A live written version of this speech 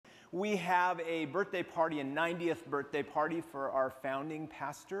we have a birthday party, a 90th birthday party for our founding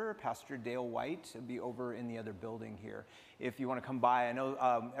pastor, Pastor Dale White. It'll be over in the other building here. If you want to come by, I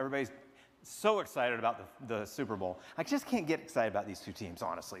know everybody's so excited about the Super Bowl. I just can't get excited about these two teams,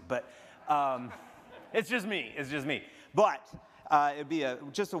 honestly. But it's just me. But it'd be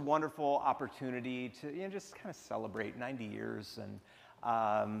just a wonderful opportunity to just kind of celebrate 90 years. And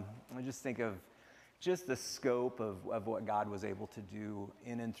I just think of just the scope of what God was able to do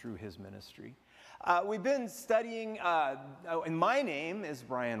in and through his ministry. We've been studying, and my name is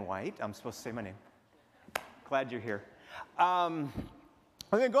Brian White. I'm supposed to say my name. Glad you're here.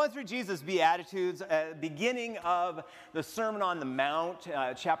 We've been going through Jesus' Beatitudes, beginning of the Sermon on the Mount,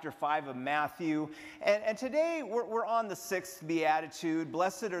 chapter 5 of Matthew. And today we're on the 6th Beatitude.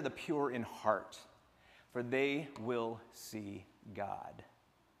 Blessed are the pure in heart, for they will see God.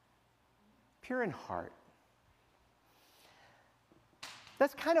 Pure in heart.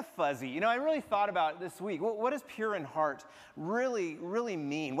 That's kind of fuzzy. I really thought about it this week. What does pure in heart really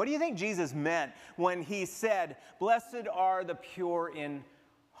mean? What do you think Jesus meant when he said, blessed are the pure in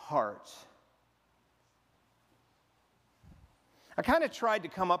heart? I kind of tried to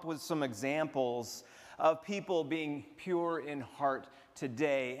come up with some examples of people being pure in heart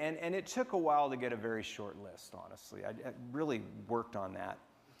today, and it took a while to get a very short list, honestly. I really worked on that.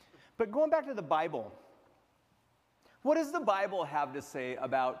 But going back to the Bible, what does the Bible have to say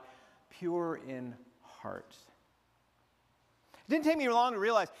about pure in heart? It didn't take me long to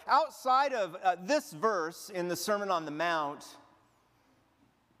realize, outside of this verse in the Sermon on the Mount,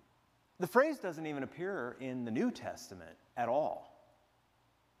 the phrase doesn't even appear in the New Testament at all.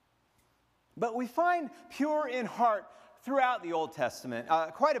 But we find pure in heart throughout the Old Testament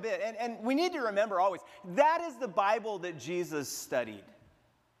quite a bit. And we need to remember always, that is the Bible that Jesus studied.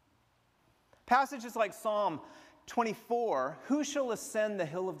 Passages like Psalm 24, who shall ascend the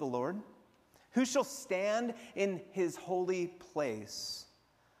hill of the Lord? Who shall stand in his holy place?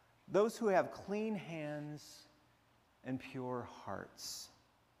 Those who have clean hands and pure hearts,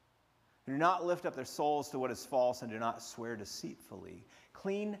 who do not lift up their souls to what is false and do not swear deceitfully.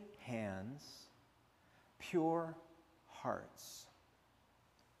 Clean hands, pure hearts.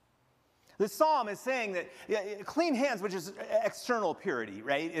 The psalm is saying that clean hands, which is external purity,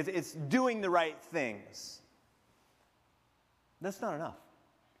 right? It's doing the right things. That's not enough.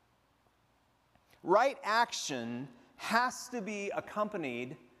 Right action has to be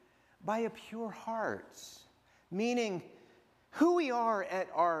accompanied by a pure heart, meaning who we are at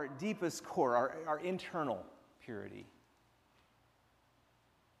our deepest core, our internal purity.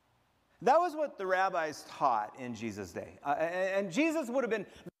 That was what the rabbis taught in Jesus' day. And Jesus would have been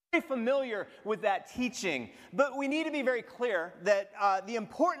very familiar with that teaching, but we need to be very clear that the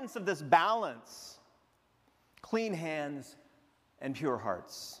importance of this balance, clean hands and pure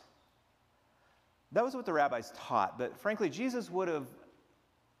hearts, that was what the rabbis taught. But frankly, Jesus would have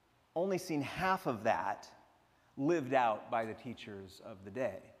only seen half of that lived out by the teachers of the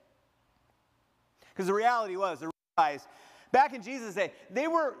day. Because the reality was, the rabbis, back in Jesus' day, they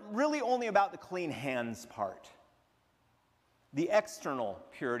were really only about the clean hands part. The external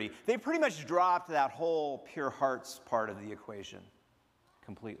purity. They pretty much dropped that whole pure hearts part of the equation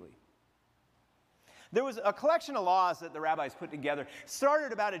completely. There was a collection of laws that the rabbis put together.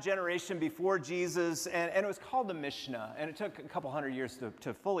 Started about a generation before Jesus, and it was called the Mishnah. And it took a couple hundred years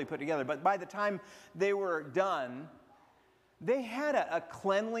to fully put together. But by the time they were done, they had a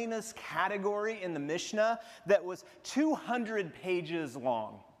cleanliness category in the Mishnah that was 200 pages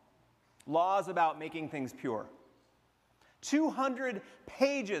long. Laws about making things pure. 200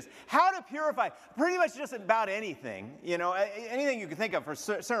 pages. How to purify. Pretty much just about anything. Anything you can think of for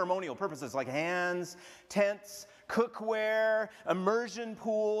ceremonial purposes like hands, tents, cookware, immersion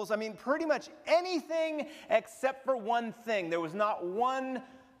pools. I mean, pretty much anything except for one thing. There was not one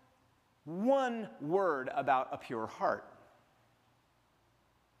word about a pure heart.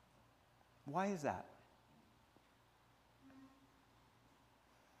 Why is that?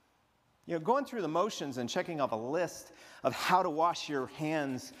 Going through the motions and checking off a list of how to wash your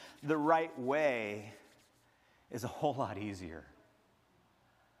hands the right way is a whole lot easier.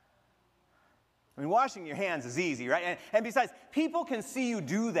 I mean, washing your hands is easy, right? And besides, people can see you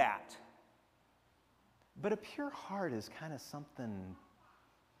do that. But a pure heart is kind of something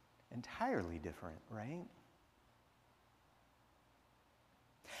entirely different, right?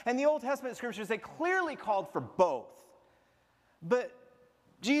 And the Old Testament scriptures, they clearly called for both. But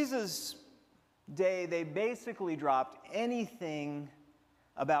Jesus' day, they basically dropped anything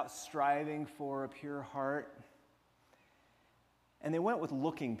about striving for a pure heart, and they went with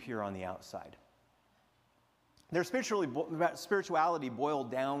looking pure on the outside. Their spirituality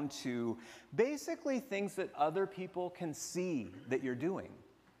boiled down to basically things that other people can see that you're doing.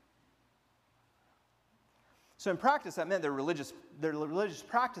 So in practice, that meant their religious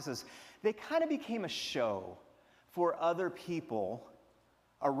practices, they kind of became a show for other people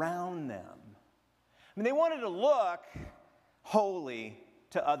around them. I mean, they wanted to look holy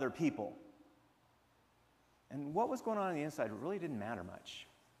to other people. And what was going on the inside really didn't matter much.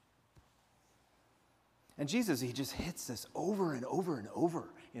 And Jesus, he just hits this over and over and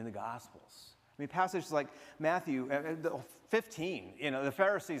over in the Gospels. I mean, passages like Matthew 15, the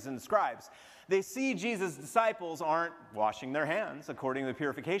Pharisees and the scribes, they see Jesus' disciples aren't washing their hands according to the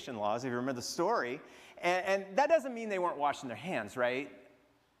purification laws, if you remember the story. And that doesn't mean they weren't washing their hands, right?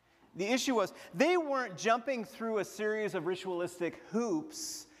 The issue was they weren't jumping through a series of ritualistic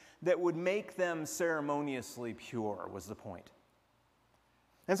hoops that would make them ceremoniously pure, was the point.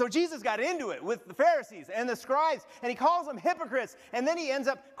 And so Jesus got into it with the Pharisees and the scribes, and he calls them hypocrites. And then he ends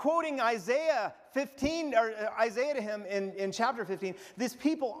up quoting Isaiah 15, or Isaiah to him in chapter 15. This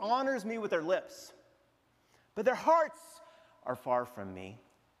people honors me with their lips, but their hearts are far from me.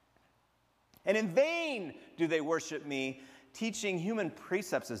 And in vain do they worship me, teaching human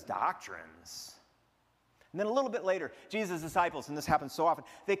precepts as doctrines. And then a little bit later, Jesus' disciples, and this happens so often,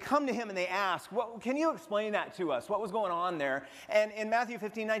 they come to him and they ask, can you explain that to us? What was going on there? And in Matthew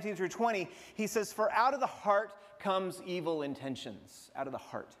 15, 19 through 20, he says, for out of the heart comes evil intentions. Out of the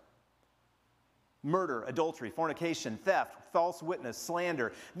heart. Murder, adultery, fornication, theft, false witness,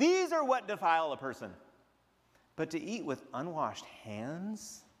 slander. These are what defile a person. But to eat with unwashed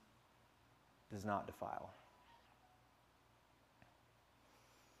hands does not defile.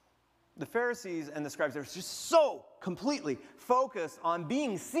 The Pharisees and the scribes, they're just so completely focused on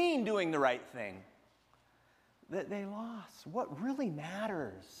being seen doing the right thing that they lost. What really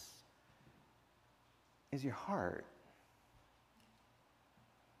matters is your heart.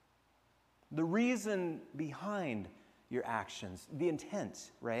 The reason behind your actions, the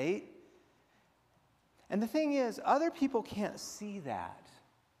intent, right? And the thing is, other people can't see that,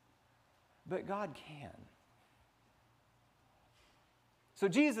 but God can. So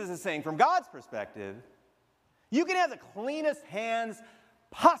Jesus is saying, from God's perspective, you can have the cleanest hands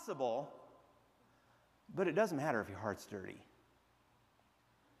possible, but it doesn't matter if your heart's dirty.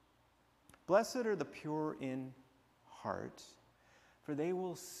 Blessed are the pure in heart, for they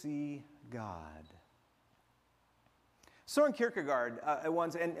will see God. Søren Kierkegaard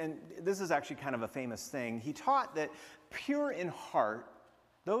once, and this is actually kind of a famous thing, he taught that pure in heart,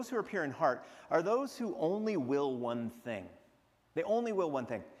 those who are pure in heart, are those who only will one thing. They only will one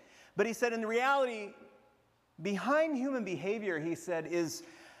thing. But he said, in reality, behind human behavior, he said, is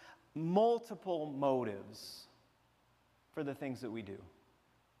multiple motives for the things that we do.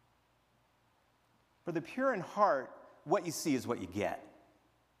 For the pure in heart, what you see is what you get.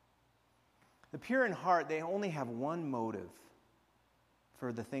 The pure in heart, they only have one motive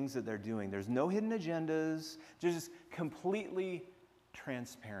for the things that they're doing. There's no hidden agendas. They're just completely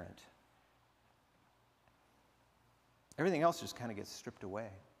transparent. Everything else just kind of gets stripped away.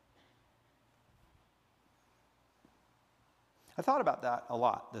 I thought about that a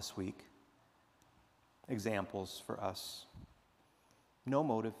lot this week. Examples for us. No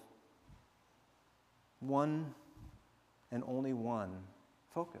motive. One and only one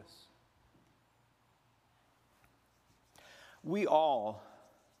focus. We all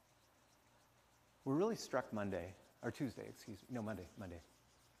were really struck Monday. If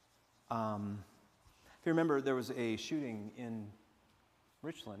you remember, there was a shooting in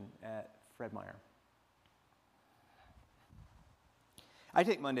Richland at Fred Meyer. I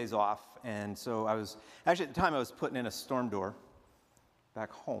take Mondays off, and so at the time I was putting in a storm door back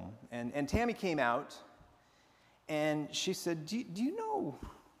home. And Tammy came out, and she said, do you know,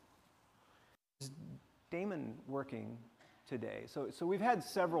 is Damon working today? So we've had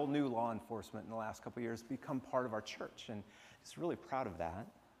several new law enforcement in the last couple of years become part of our church, and just really proud of that.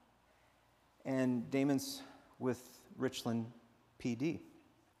 And Damon's with Richland PD.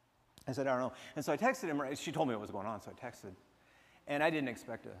 I said, I don't know. And so I texted him. She told me what was going on, so I texted. And I didn't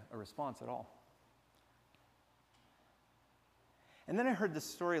expect a response at all. And then I heard this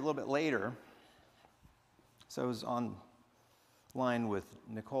story a little bit later. So I was online with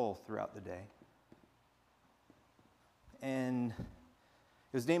Nicole throughout the day. And it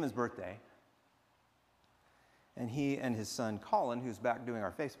was Damon's birthday. And he and his son, Colin, who's back doing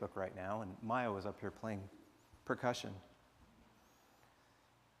our Facebook right now, and Maya was up here playing percussion.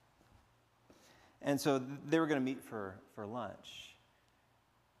 And so they were going to meet for lunch.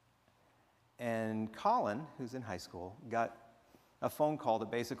 And Colin, who's in high school, got a phone call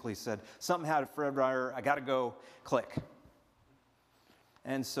that basically said, something happened at Fred Meyer, I got to go, click.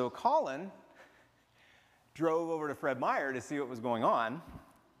 And so Colin drove over to Fred Meyer to see what was going on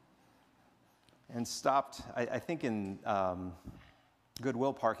and stopped, I think, in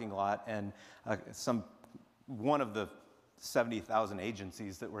Goodwill parking lot, and one of the 70,000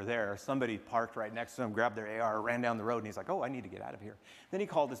 agencies that were there, somebody parked right next to him, grabbed their AR, ran down the road, and he's like, oh, I need to get out of here. Then he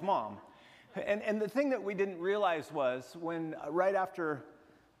called his mom. And the thing that we didn't realize was when, right after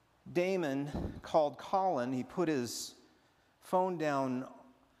Damon called Colin, he put his phone down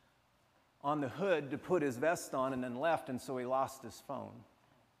on the hood to put his vest on and then left, and so he lost his phone.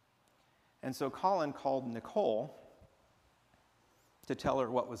 And so Colin called Nicole to tell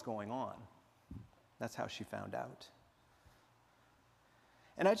her what was going on. That's how she found out.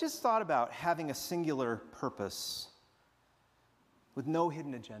 And I just thought about having a singular purpose with no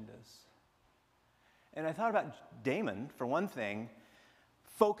hidden agendas. And I thought about Damon, for one thing,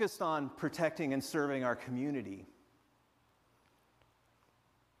 focused on protecting and serving our community.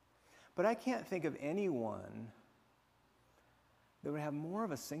 But I can't think of anyone that would have more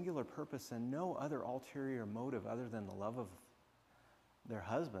of a singular purpose and no other ulterior motive other than the love of their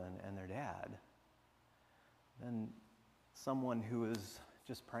husband and their dad than someone who is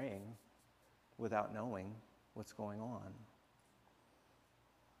just praying without knowing what's going on.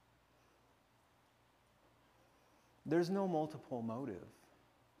 There's no multiple motive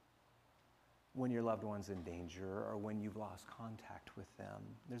when your loved one's in danger or when you've lost contact with them.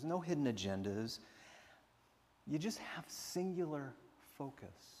 There's no hidden agendas. You just have singular focus.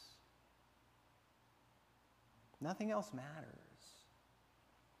 Nothing else matters.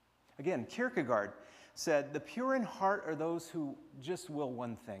 Again, Kierkegaard said, the pure in heart are those who just will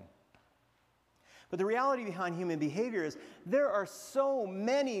one thing. But the reality behind human behavior is there are so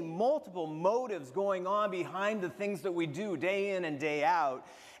many multiple motives going on behind the things that we do day in and day out.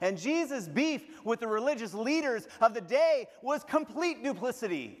 And Jesus' beef with the religious leaders of the day was complete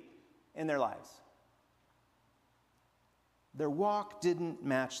duplicity in their lives. Their walk didn't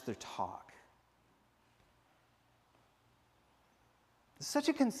match their talk. It's such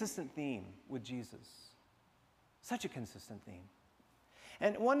a consistent theme with Jesus. Such a consistent theme.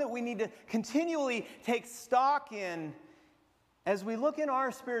 And one that we need to continually take stock in as we look in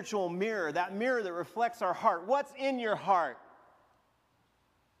our spiritual mirror, that mirror that reflects our heart. What's in your heart?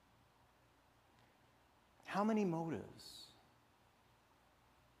 How many motives?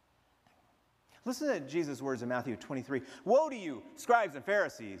 Listen to Jesus' words in Matthew 23. Woe to you, scribes and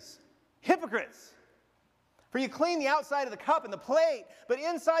Pharisees, hypocrites! For you clean the outside of the cup and the plate, but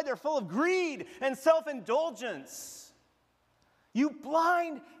inside they're full of greed and self-indulgence. You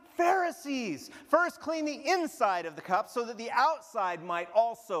blind Pharisees! First clean the inside of the cup so that the outside might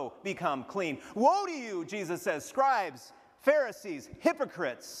also become clean. Woe to you, Jesus says, scribes, Pharisees,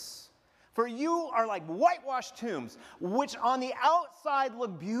 hypocrites! For you are like whitewashed tombs, which on the outside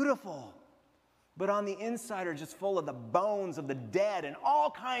look beautiful, but on the inside are just full of the bones of the dead and all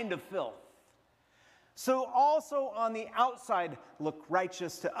kind of filth. So also on the outside look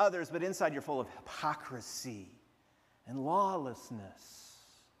righteous to others, but inside you're full of hypocrisy and lawlessness,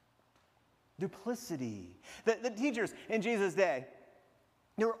 duplicity. The teachers in Jesus' day,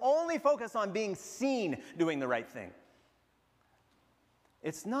 they were only focused on being seen doing the right thing.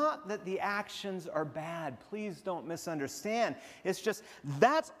 It's not that the actions are bad. Please don't misunderstand. It's just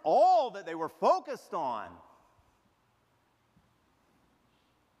that's all that they were focused on.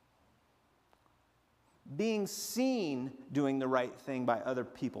 Being seen doing the right thing by other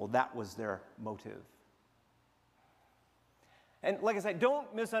people, that was their motive. And like I said,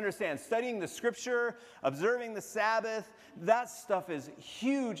 don't misunderstand. Studying the Scripture, observing the Sabbath, that stuff is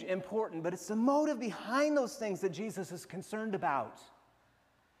huge, important, but it's the motive behind those things that Jesus is concerned about.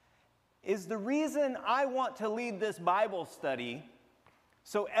 Is the reason I want to lead this Bible study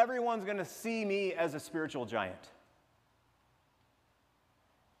so everyone's going to see me as a spiritual giant.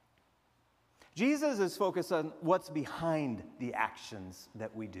 Jesus is focused on what's behind the actions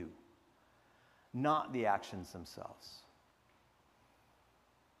that we do, not the actions themselves.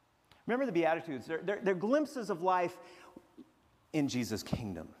 Remember the Beatitudes, they're glimpses of life in Jesus'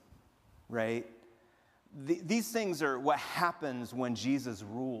 kingdom, right? These things are what happens when Jesus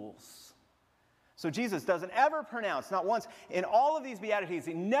rules. So Jesus doesn't ever pronounce, not once, in all of these Beatitudes,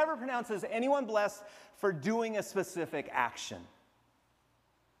 he never pronounces anyone blessed for doing a specific action.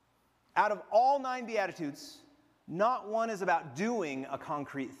 Out of all 9 Beatitudes, not one is about doing a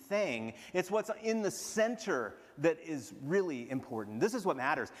concrete thing. It's what's in the center that is really important. This is what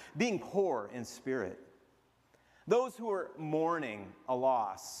matters. Being poor in spirit. Those who are mourning a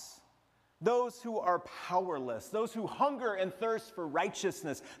loss. those who are powerless, those who hunger and thirst for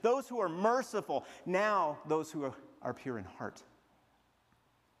righteousness, those who are merciful, now those who are pure in heart.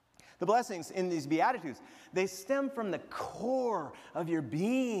 The blessings in these Beatitudes, they stem from the core of your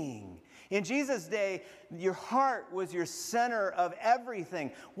being. In Jesus' day, your heart was your center of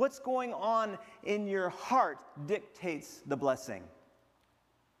everything. What's going on in your heart dictates the blessing.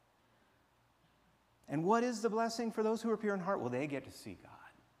 And what is the blessing for those who are pure in heart? Well, they get to see God.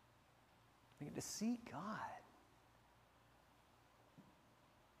 They get to see God.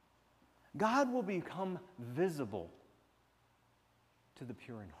 God will become visible to the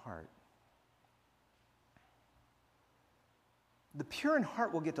pure in heart. The pure in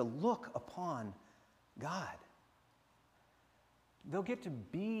heart will get to look upon God. They'll get to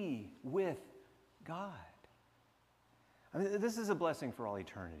be with God. I mean, this is a blessing for all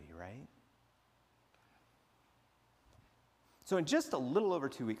eternity, right? So in just a little over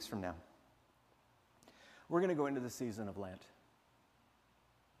 2 weeks from now, we're going to go into the season of Lent.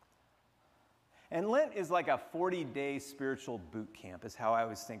 And Lent is like a 40-day spiritual boot camp, is how I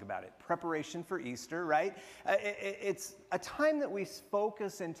always think about it. Preparation for Easter, right? It's a time that we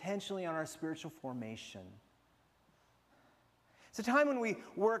focus intentionally on our spiritual formation. It's a time when we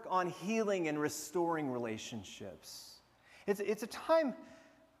work on healing and restoring relationships. It's a time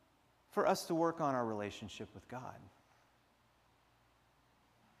for us to work on our relationship with God.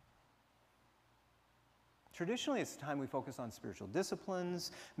 Traditionally, it's a time we focus on spiritual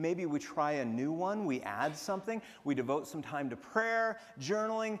disciplines. Maybe we try a new one. We add something. We devote some time to prayer,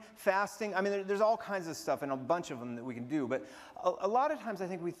 journaling, fasting. I mean, there's all kinds of stuff and a bunch of them that we can do. But a lot of times I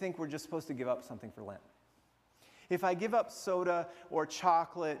think we think we're just supposed to give up something for Lent. If I give up soda or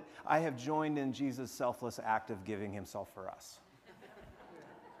chocolate, I have joined in Jesus' selfless act of giving himself for us.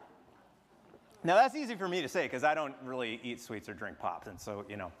 Now, that's easy for me to say because I don't really eat sweets or drink pops. And so,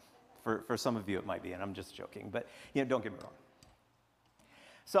 for some of you, it might be, and I'm just joking. But, don't get me wrong.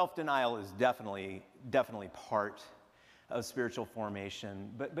 Self-denial is definitely part of spiritual formation.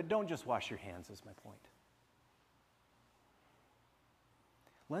 But don't just wash your hands, is my point.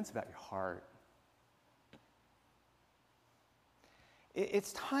 Lent's about your heart.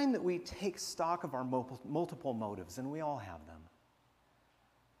 It's time that we take stock of our multiple motives, and we all have them.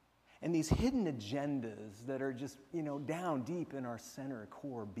 And these hidden agendas that are just, down deep in our center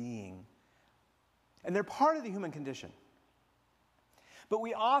core being. And they're part of the human condition. But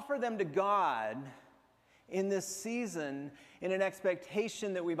we offer them to God in this season in an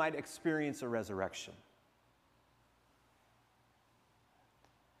expectation that we might experience a resurrection.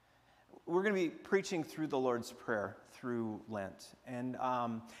 We're going to be preaching through the Lord's Prayer through Lent. And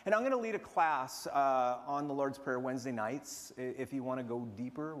I'm going to lead a class on the Lord's Prayer Wednesday nights. If you want to go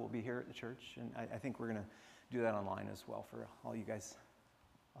deeper, we'll be here at the church. And I think we're going to do that online as well for all you guys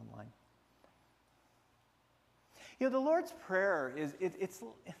online. The Lord's Prayer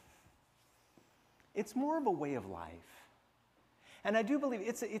it's more of a way of life. And I do believe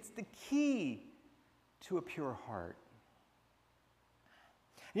it's the key to a pure heart.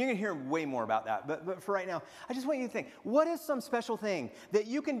 You're going to hear way more about that. But for right now, I just want you to think, what is some special thing that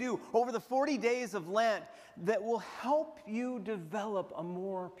you can do over the 40 days of Lent that will help you develop a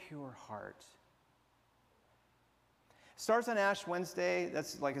more pure heart? Starts on Ash Wednesday.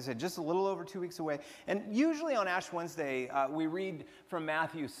 That's, like I said, just a little over 2 weeks away. And usually on Ash Wednesday, we read from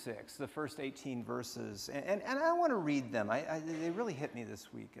Matthew 6, the first 18 verses. And I want to read them. They really hit me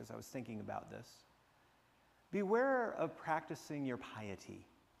this week as I was thinking about this. Beware of practicing your piety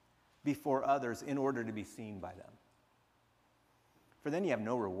before others in order to be seen by them. For then you have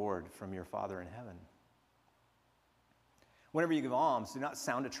no reward from your Father in heaven. Whenever you give alms, do not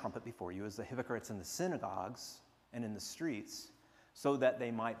sound a trumpet before you as the hypocrites in the synagogues and in the streets, so that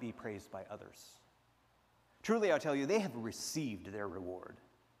they might be praised by others. Truly, I tell you, they have received their reward.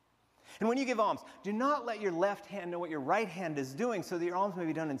 And when you give alms, do not let your left hand know what your right hand is doing, so that your alms may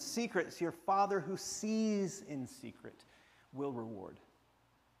be done in secret, so your Father who sees in secret will reward.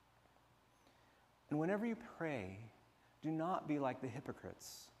 And whenever you pray, do not be like the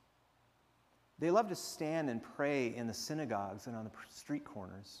hypocrites. They love to stand and pray in the synagogues and on the street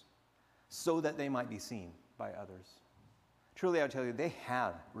corners, so that they might be seen by others. Truly, I tell you, they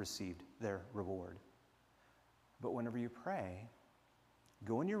have received their reward. But whenever you pray,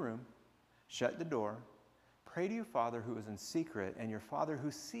 go in your room, shut the door, pray to your Father who is in secret, and your Father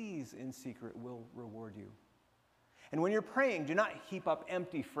who sees in secret will reward you. And when you're praying, do not heap up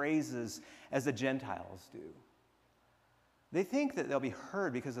empty phrases as the Gentiles do. They think that they'll be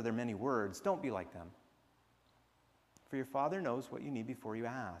heard because of their many words. Don't be like them. For your Father knows what you need before you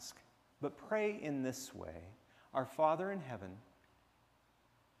ask. But pray in this way: Our Father in heaven,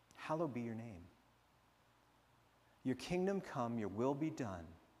 hallowed be your name. Your kingdom come, your will be done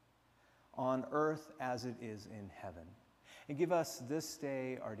on earth as it is in heaven. And give us this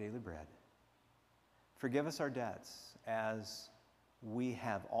day our daily bread. Forgive us our debts as we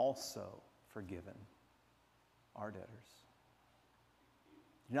have also forgiven our debtors.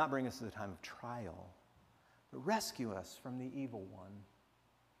 Do not bring us to the time of trial, but rescue us from the evil one.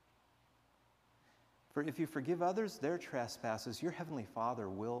 For if you forgive others their trespasses, your heavenly Father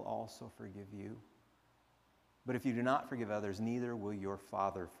will also forgive you. But if you do not forgive others, neither will your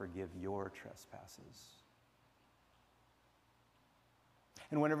Father forgive your trespasses.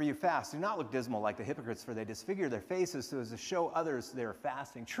 And whenever you fast, do not look dismal like the hypocrites, for they disfigure their faces so as to show others they are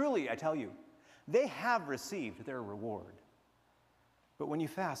fasting. Truly, I tell you, they have received their reward. But when you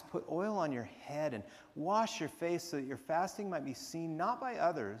fast, put oil on your head and wash your face so that your fasting might be seen not by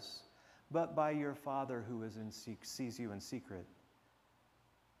others, but by your Father who sees you in secret.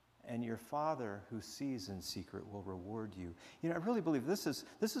 And your Father who sees in secret will reward you. You know, I really believe this is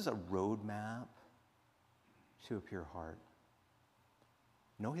a roadmap to a pure heart.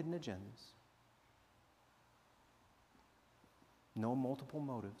 No hidden agendas. No multiple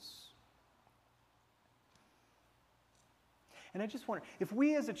motives. And I just wonder, if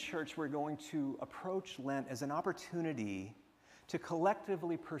we as a church were going to approach Lent as an opportunity to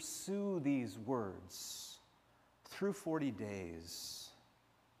collectively pursue these words through 40 days,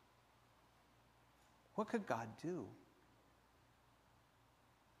 what could God do?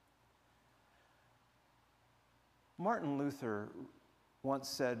 Martin Luther once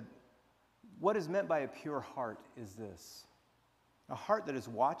said, "What is meant by a pure heart is this: a heart that is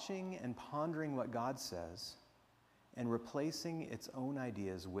watching and pondering what God says and replacing its own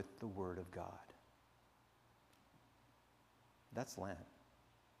ideas with the Word of God." That's Lent.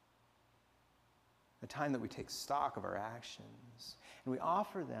 A time that we take stock of our actions and we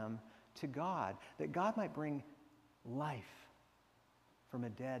offer them to God, that God might bring life from a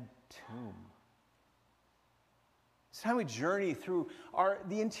dead tomb. It's time we journey through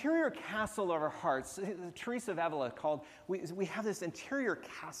the interior castle of our hearts. Teresa of Avila called, we have this interior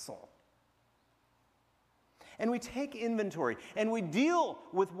castle. And we take inventory and we deal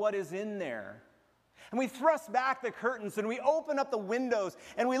with what is in there. And we thrust back the curtains and we open up the windows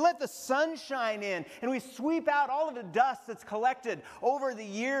and we let the sun shine in and we sweep out all of the dust that's collected over the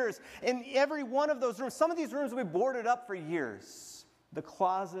years in every one of those rooms. Some of these rooms we boarded up for years. The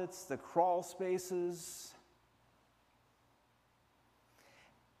closets, the crawl spaces.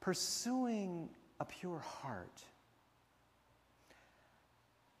 Pursuing a pure heart.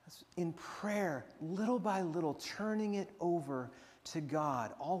 In prayer, little by little, turning it over to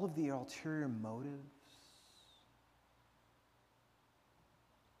God, all of the ulterior motives.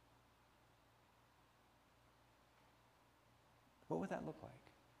 What would that look like?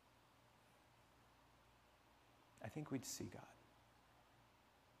 I think we'd see God.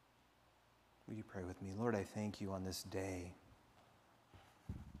 Will you pray with me? Lord, I thank you on this day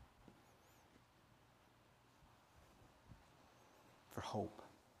for hope,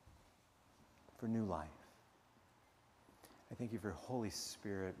 for new life. I thank you for Holy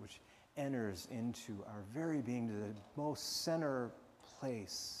Spirit, which enters into our very being, to the most center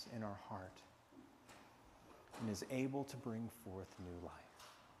place in our heart, and is able to bring forth new life.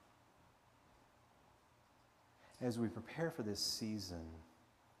 As we prepare for this season,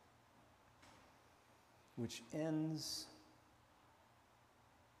 which ends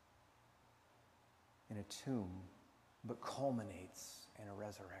in a tomb, but culminates in a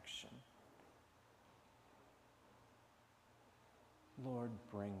resurrection, Lord,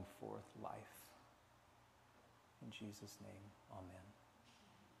 bring forth life. In Jesus' name, amen.